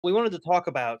we wanted to talk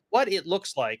about what it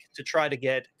looks like to try to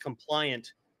get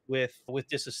compliant with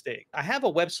DISA STIG. I have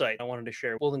a website I wanted to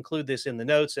share. We'll include this in the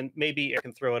notes, and maybe I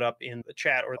can throw it up in the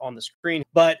chat or on the screen.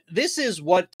 But this is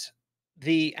what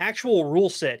the actual rule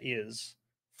set is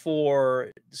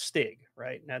for STIG,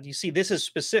 right? Now, you see this is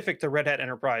specific to Red Hat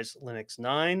Enterprise Linux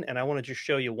 9, and I want to just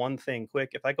show you one thing quick.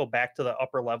 If I go back to the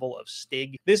upper level of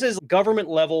STIG, this is government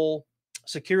level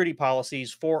security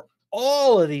policies for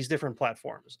all of these different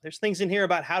platforms. There's things in here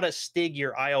about how to STIG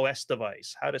your iOS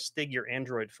device, how to STIG your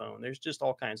Android phone. There's just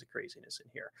all kinds of craziness in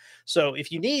here. So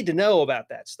if you need to know about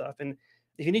that stuff, and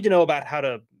if you need to know about how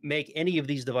to make any of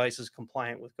these devices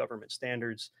compliant with government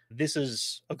standards, this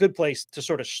is a good place to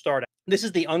sort of start. This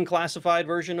is the unclassified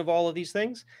version of all of these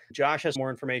things. Josh has more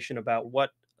information about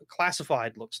what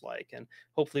classified looks like, and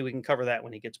hopefully we can cover that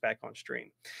when he gets back on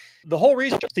stream. The whole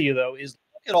reason to you, though, is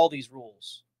look at all these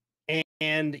rules.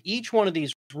 And each one of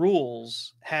these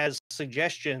rules has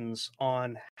suggestions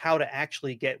on how to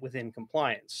actually get within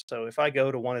compliance. So if I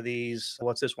go to one of these,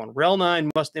 what's this one? RHEL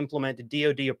 9 must implement a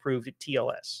DOD-approved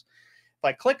TLS. If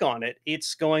I click on it,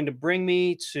 it's going to bring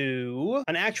me to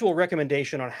an actual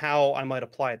recommendation on how I might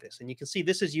apply this. And you can see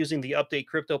this is using the update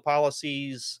crypto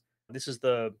policies. This is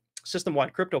the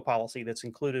system-wide crypto policy that's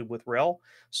included with RHEL.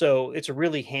 So it's a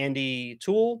really handy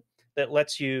tool that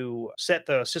lets you set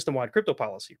the system-wide crypto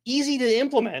policy. Easy to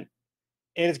implement,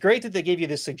 and it's great that they give you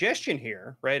this suggestion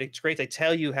here, right? It's great they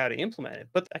tell you how to implement it,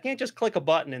 but I can't just click a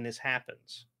button and this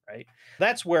happens, right?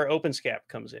 That's where OpenSCAP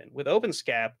comes in. With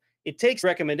OpenSCAP, it takes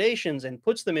recommendations and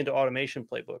puts them into automation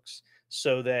playbooks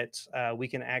so that we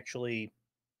can actually,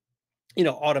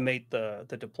 automate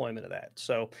the deployment of that.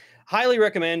 So highly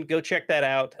recommend, go check that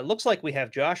out. It looks like we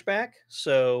have Josh back,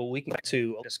 so we can get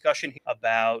to a discussion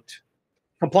about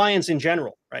compliance in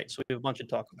general, right? So we have a bunch to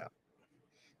talk about.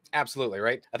 Absolutely,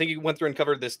 right? I think you went through and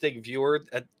covered the STIG viewer.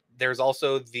 There's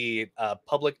also the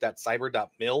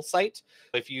public.cyber.mil site.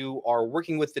 If you are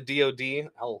working with the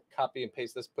DoD, I'll copy and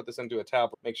paste this, put this into a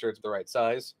tab, make sure it's the right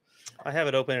size. I have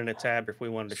it open in a tab if we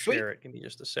wanted to share it. Give me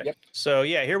just a sec. Yep. So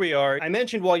yeah, here we are. I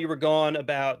mentioned while you were gone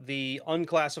about the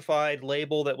unclassified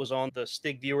label that was on the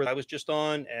STIG viewer I was just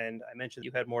on, and I mentioned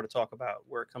you had more to talk about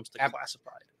where it comes to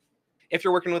classified. If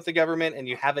you're working with the government and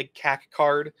you have a CAC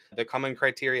card, the Common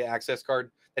Criteria Access Card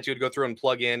that you would go through and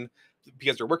plug in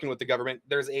because you're working with the government,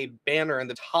 there's a banner in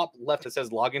the top left that says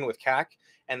login with CAC.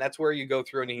 And that's where you go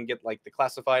through and you can get like the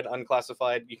classified,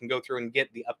 unclassified. You can go through and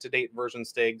get the up-to-date version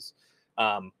STIGs.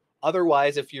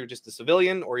 Otherwise, if you're just a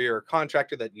civilian or you're a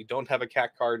contractor that you don't have a CAC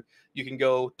card, you can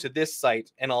go to this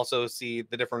site and also see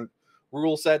the different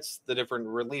rule sets, the different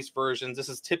release versions. This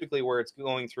is typically where it's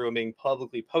going through and being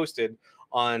publicly posted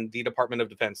on the Department of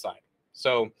Defense side.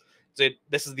 So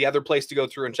this is the other place to go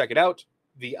through and check it out.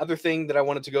 The other thing that I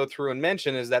wanted to go through and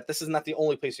mention is that this is not the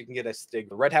only place you can get a STIG.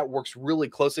 Red Hat works really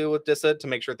closely with DISA to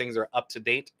make sure things are up to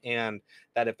date, and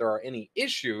that if there are any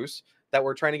issues, that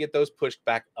we're trying to get those pushed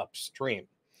back upstream.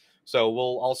 So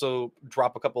we'll also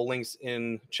drop a couple links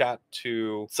in chat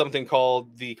to something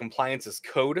called the Compliances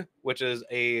Code, which is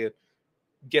a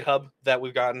GitHub that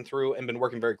we've gotten through and been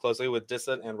working very closely with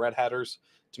DISA and Red Hatters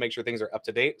to make sure things are up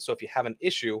to date. So if you have an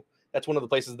issue, that's one of the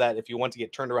places that if you want to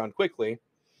get turned around quickly,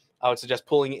 I would suggest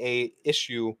pulling a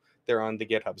issue there on the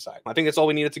GitHub side. I think that's all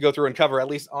we needed to go through and cover, at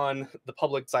least on the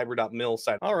public cyber.mil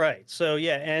side. All right. So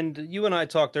yeah, and you and I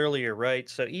talked earlier, right?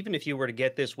 So even if you were to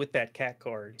get this with that CAC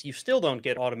card, you still don't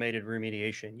get automated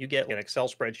remediation. You get an Excel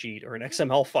spreadsheet or an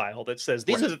XML file that says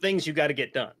these are the things you got to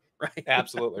get done. Right.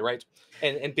 Absolutely. Right.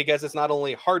 And because it's not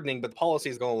only hardening, but the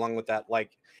policies go along with that.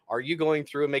 Like, are you going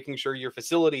through and making sure your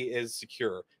facility is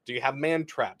secure? Do you have man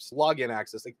traps, login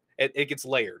access? Like, it gets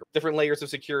layered, different layers of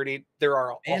security. There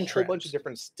are a whole bunch of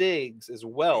different STIGs as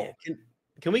well. Man,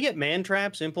 can we get man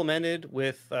traps implemented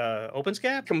with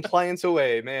OpenSCAP? Compliance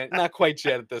away, man. Not quite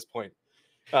yet at this point.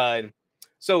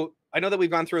 So I know that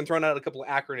we've gone through and thrown out a couple of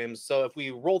acronyms. So if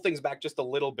we roll things back just a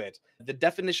little bit, the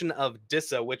definition of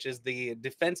DISA, which is the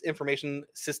Defense Information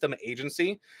System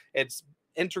Agency, it's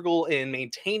integral in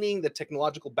maintaining the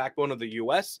technological backbone of the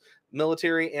U.S.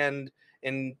 military and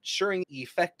ensuring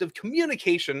effective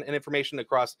communication and information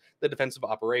across the defensive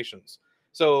operations.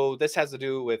 So this has to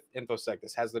do with InfoSec.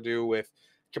 This has to do with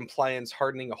compliance,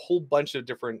 hardening, a whole bunch of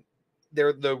different.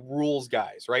 They're the rules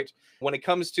guys, right? When it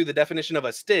comes to the definition of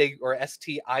a STIG or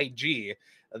STIG,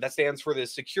 that stands for the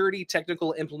Security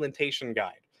Technical Implementation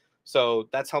Guide. So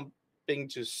that's helping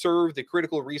to serve the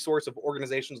critical resource of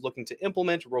organizations looking to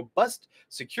implement robust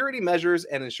security measures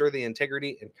and ensure the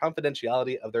integrity and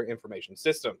confidentiality of their information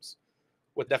systems.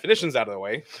 With definitions out of the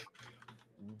way,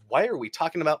 why are we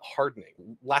talking about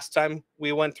hardening? Last time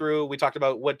we went through, we talked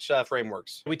about which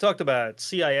frameworks. We talked about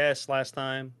CIS last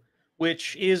time,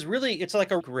 which is really, it's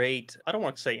like a great, I don't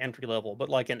want to say entry level, but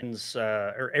like an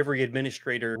or every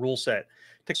administrator rule set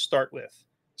to start with.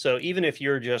 So even if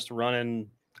you're just running,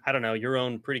 I don't know, your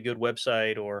own pretty good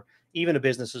website, or even a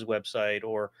business's website,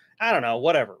 or I don't know,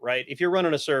 whatever, right? If you're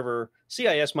running a server,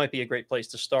 CIS might be a great place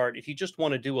to start if you just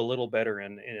want to do a little better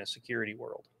in a security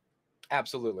world.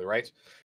 Absolutely, right?